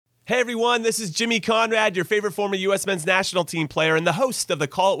Hey everyone, this is Jimmy Conrad, your favorite former U.S. men's national team player and the host of the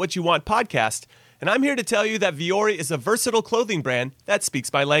Call It What You Want podcast. And I'm here to tell you that Vuori is a versatile clothing brand that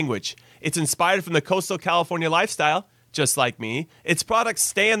speaks my language. It's inspired from the coastal California lifestyle, just like me. Its products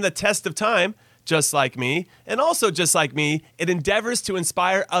stand the test of time, just like me. And also just like me, it endeavors to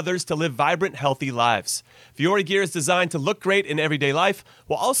inspire others to live vibrant, healthy lives. Vuori gear is designed to look great in everyday life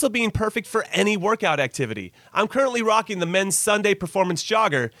while also being perfect for any workout activity. I'm currently rocking the men's Sunday performance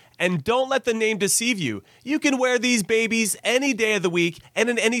jogger, and don't let the name deceive you. You can wear these babies any day of the week and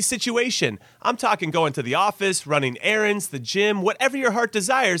in any situation. I'm talking going to the office, running errands, the gym, whatever your heart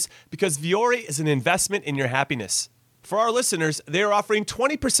desires, because Vuori is an investment in your happiness. For our listeners, they are offering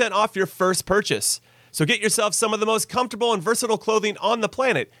 20% off your first purchase. So get yourself some of the most comfortable and versatile clothing on the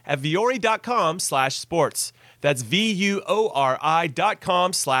planet at vuori.com/sports. That's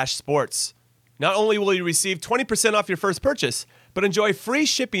VUORI.com/sports. Not only will you receive 20% off your first purchase, but enjoy free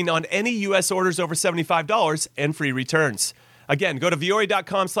shipping on any U.S. orders over $75 and free returns. Again, go to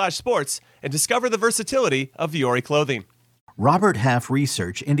vuori.com/sports and discover the versatility of Vuori clothing. Robert Half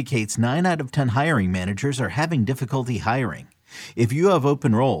research indicates 9 out of 10 hiring managers are having difficulty hiring. If you have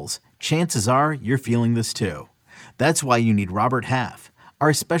open roles, chances are you're feeling this too. That's why you need Robert Half.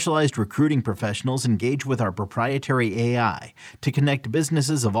 Our specialized recruiting professionals engage with our proprietary AI to connect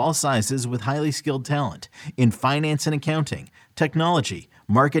businesses of all sizes with highly skilled talent in finance and accounting, technology,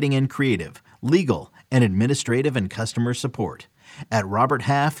 marketing and creative, legal, and administrative and customer support. At Robert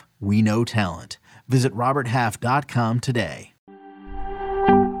Half, we know talent. Visit roberthalf.com today.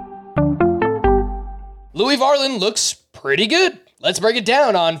 Louie Varland looks pretty good. Let's break it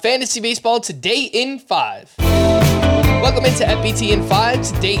down on Fantasy Baseball Today in 5. Welcome into FBT in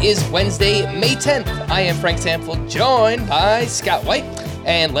 5. Today is Wednesday, May 10th. I am Frank Sample, joined by Scott White.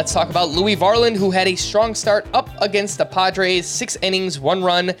 And let's talk about Louie Varland, who had a strong start up against the Padres. 6 innings, 1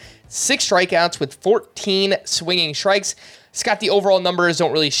 run, 6 strikeouts with 14 swinging strikes. Scott, the overall numbers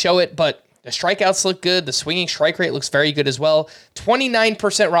don't really show it, but the strikeouts look good. The swinging strike rate looks very good as well. 29%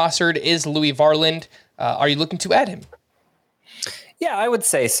 rostered is Louie Varland. Are you looking to add him? Yeah, I would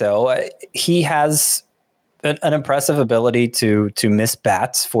say so. He has an impressive ability to miss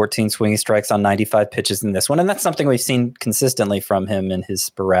bats, 14 swinging strikes on 95 pitches in this one. And that's something we've seen consistently from him in his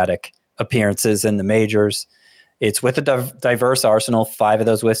sporadic appearances in the majors. It's with a diverse arsenal. 5 of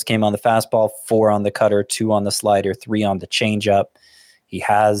those whiffs came on the fastball, 4 on the cutter, 2 on the slider, 3 on the changeup. He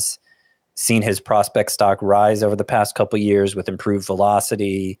has seen his prospect stock rise over the past couple of years with improved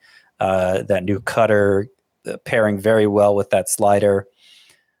velocity, that new cutter pairing very well with that slider.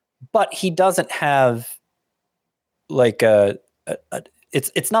 But he doesn't have like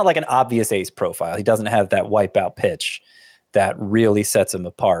it's not like an obvious ace profile. He doesn't have that wipeout pitch that really sets him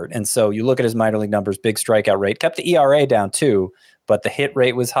apart. And so you look at his minor league numbers, big strikeout rate, kept the ERA down too, but the hit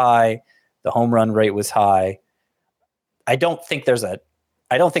rate was high, the home run rate was high. I don't think there's a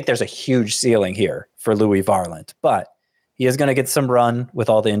huge ceiling here for Louie Varland, but he is going to get some run with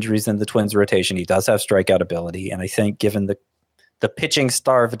all the injuries in the Twins rotation. He does have strikeout ability, and I think given the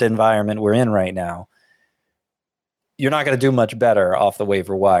pitching-starved environment we're in right now, you're not going to do much better off the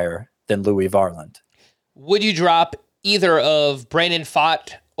waiver wire than Louie Varland. Would you drop either of Brandon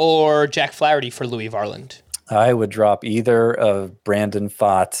Pfaadt or Jack Flaherty for Louie Varland? I would drop either of Brandon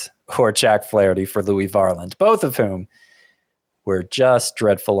Pfaadt or Jack Flaherty for Louie Varland, both of whom were just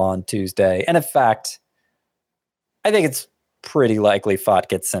dreadful on Tuesday. And in fact, I think it's pretty likely Pfaadt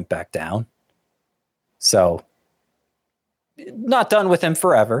gets sent back down. So, not done with him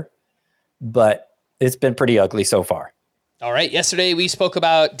forever, but it's been pretty ugly so far. All right. Yesterday, we spoke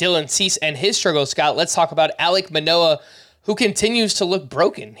about Dylan Cease and his struggle, Scott. Let's talk about Alek Manoah, who continues to look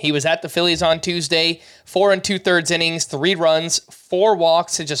broken. He was at the Phillies on Tuesday, 4 2/3 innings, 3 runs, 4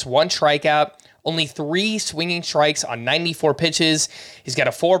 walks, and just 1 strikeout. Only 3 swinging strikes on 94 pitches. He's got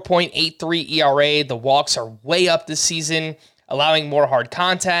a 4.83 ERA. The walks are way up this season, allowing more hard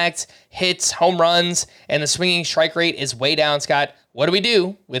contact, hits, home runs, and the swinging strike rate is way down, Scott. What do we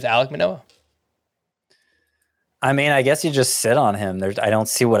do with Alek Manoah? I mean, I guess you just sit on him. I don't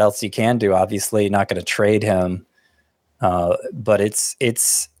see what else you can do. Obviously, not going to trade him. But it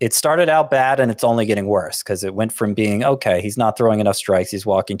started out bad and it's only getting worse because it went from being, okay, he's not throwing enough strikes, he's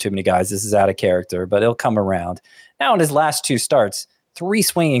walking too many guys, this is out of character, but it'll come around. Now in his last 2 starts, 3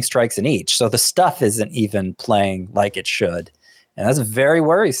 swinging strikes in each. So the stuff isn't even playing like it should. And that's very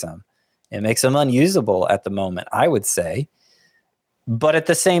worrisome. It makes him unusable at the moment, I would say. But at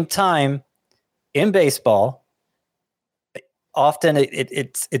the same time, in baseball, often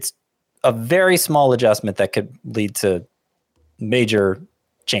it's a very small adjustment that could lead to major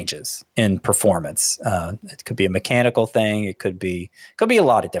changes in performance. It could be a mechanical thing. It could be a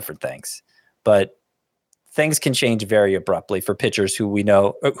lot of different things, but things can change very abruptly for pitchers who we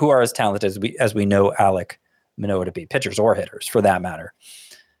know, who are as talented as we know Alek Manoah to be, pitchers or hitters for that matter.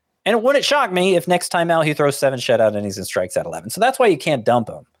 And it wouldn't shock me if next time out he throws 7 shutout innings and strikes out 11. So that's why you can't dump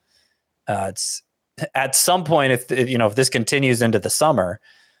him. It's at some point, if this continues into the summer,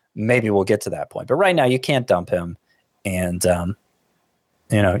 maybe we'll get to that point. But right now you can't dump him. And,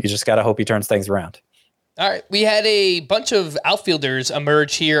 you just got to hope he turns things around. All right. We had a bunch of outfielders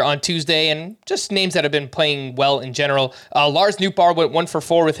emerge here on Tuesday, and just names that have been playing well in general. Lars Nootbaar went 1 for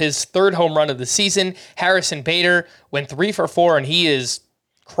 4 with his 3rd home run of the season. Harrison Bader went 3 for 4, and he is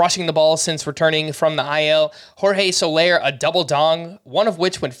crushing the ball since returning from the IL. Jorge Soler, a double dong, one of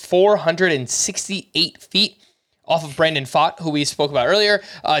which went 468 feet off of Brandon Pfaadt, who we spoke about earlier.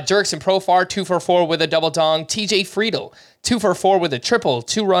 Jurickson Profar, 2 for 4 with a double dong. TJ Friedl, 2 for 4 with a triple,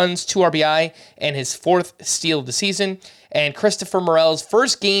 2 runs, 2 RBI, and his 4th steal of the season. And Christopher Morel's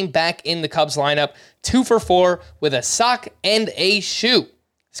first game back in the Cubs lineup, 2 for 4 with a sock and a shoe.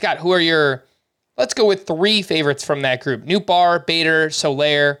 Scott, who are let's go with 3 favorites from that group: Nootbaar, Bader,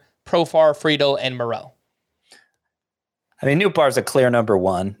 Soler, Profar, Friedl, and Morel. I mean, Nootbaar's a clear number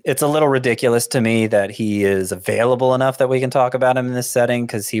 1. It's a little ridiculous to me that he is available enough that we can talk about him in this setting,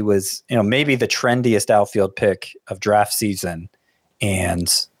 because he was, maybe the trendiest outfield pick of draft season,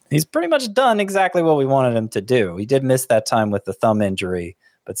 and he's pretty much done exactly what we wanted him to do. He did miss that time with the thumb injury,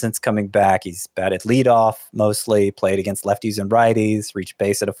 but since coming back, he's batted leadoff mostly, played against lefties and righties, reached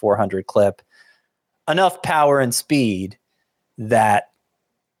base at a 400 clip. Enough power and speed that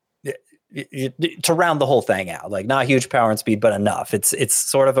to round the whole thing out, like not huge power and speed, but enough. It's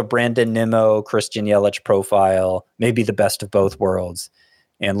sort of a Brandon Nimmo, Christian Yelich profile, maybe the best of both worlds.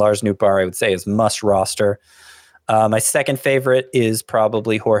 And Lars Nootbaar, I would say, is must roster. My second favorite is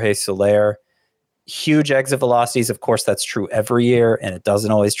probably Jorge Soler. Huge exit velocities. Of course, that's true every year, and it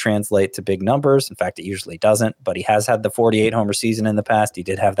doesn't always translate to big numbers. In fact, it usually doesn't, but he has had the 48 homer season in the past. He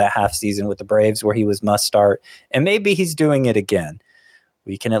did have that half season with the Braves where he was must start, and maybe he's doing it again.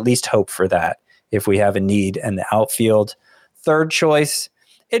 We can at least hope for that if we have a need in the outfield. Third choice,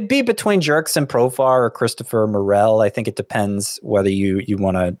 it'd be between Jurickson Profar or Christopher Morel. I think it depends whether you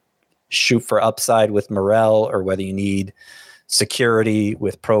want to shoot for upside with Morel or whether you need security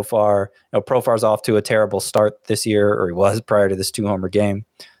with Profar. Profar's off to a terrible start this year, or he was prior to this 2-homer game,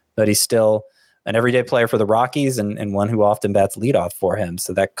 but he's still an everyday player for the Rockies and one who often bats leadoff for him.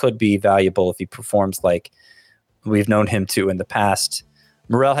 So that could be valuable if he performs like we've known him to in the past.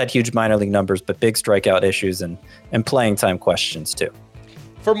 Morel had huge minor league numbers, but big strikeout issues and playing time questions too.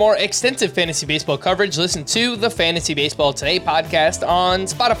 For more extensive fantasy baseball coverage, listen to the Fantasy Baseball Today podcast on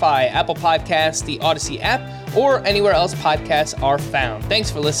Spotify, Apple Podcasts, the Odyssey app, or anywhere else podcasts are found. Thanks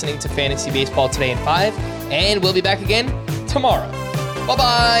for listening to Fantasy Baseball Today in 5, and we'll be back again tomorrow.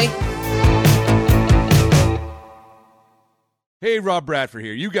 Bye-bye! Hey, Rob Bradford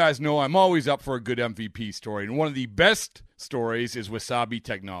here. You guys know I'm always up for a good MVP story, and one of the best stories is Wasabi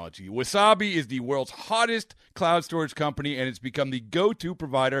Technology. Wasabi is the world's hottest cloud storage company, and it's become the go-to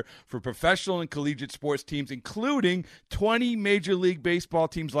provider for professional and collegiate sports teams, including 20 Major League Baseball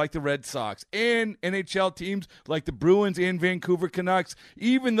teams like the Red Sox and NHL teams like the Bruins and Vancouver Canucks.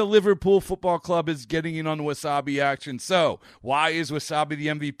 Even the Liverpool Football Club is getting in on the Wasabi action. So, why is Wasabi the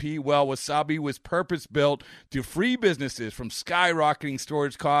MVP? Well, Wasabi was purpose-built to free businesses from skyrocketing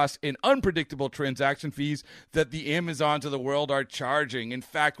storage costs and unpredictable transaction fees that the Amazons of the world are charging. In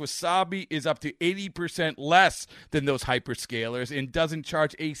fact, Wasabi is up to 80% less than those hyperscalers and doesn't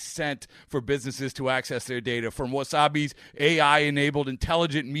charge a cent for businesses to access their data. From Wasabi's AI-enabled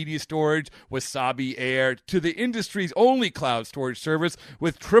intelligent media storage, Wasabi Air, to the industry's only cloud storage service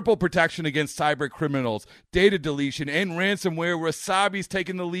with triple protection against cyber criminals, data deletion, and ransomware, Wasabi's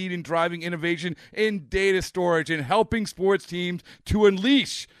taken the lead in driving innovation in data storage and helping sports teams to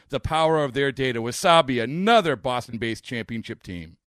unleash the power of their data. Wasabi, another Boston-based championship team.